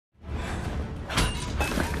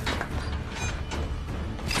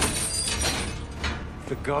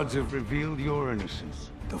The gods have revealed your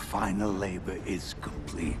innocence. The final labor is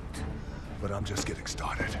complete. But I'm just getting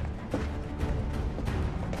started.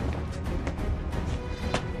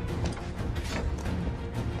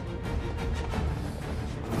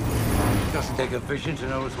 Doesn't take a vision to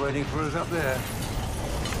know what's waiting for us up there.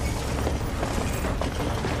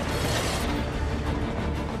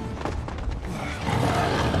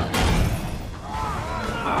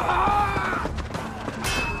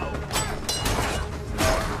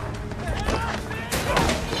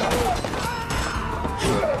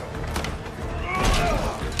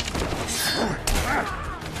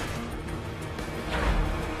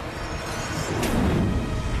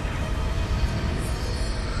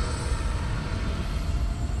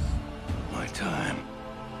 Time.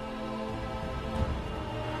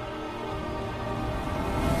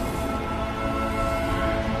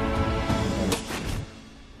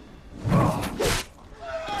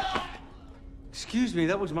 Excuse me,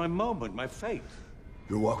 that was my moment, my fate.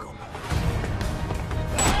 You're welcome.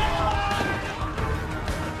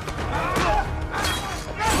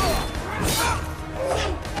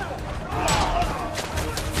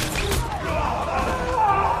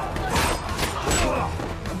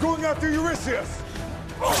 I'm going after Eurystheus!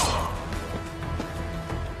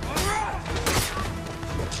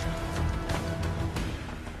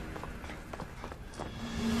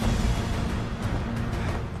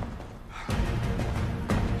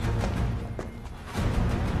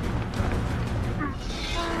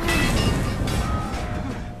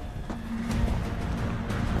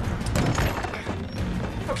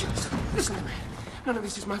 Listen to me. None of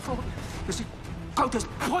this is my fault. You see, God has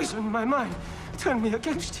poisoned my mind, turned me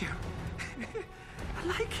against you. I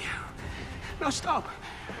like you. Now stop.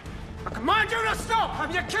 I command you to stop!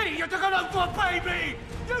 I'm your king! You're gonna obey me!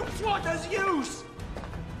 You twat as use!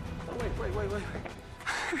 Wait.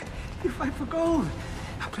 You fight for gold.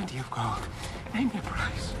 Have plenty of gold. Name your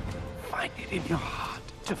price. Find it in your heart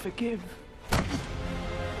to forgive.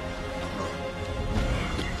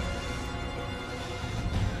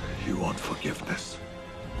 You want forgiveness?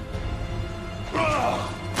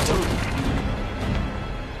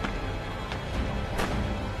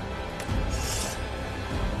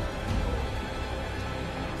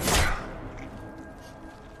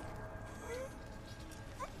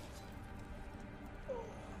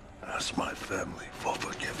 Ask my family for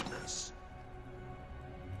forgiveness.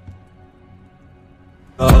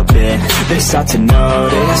 They start to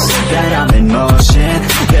notice that I'm in motion.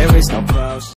 There is no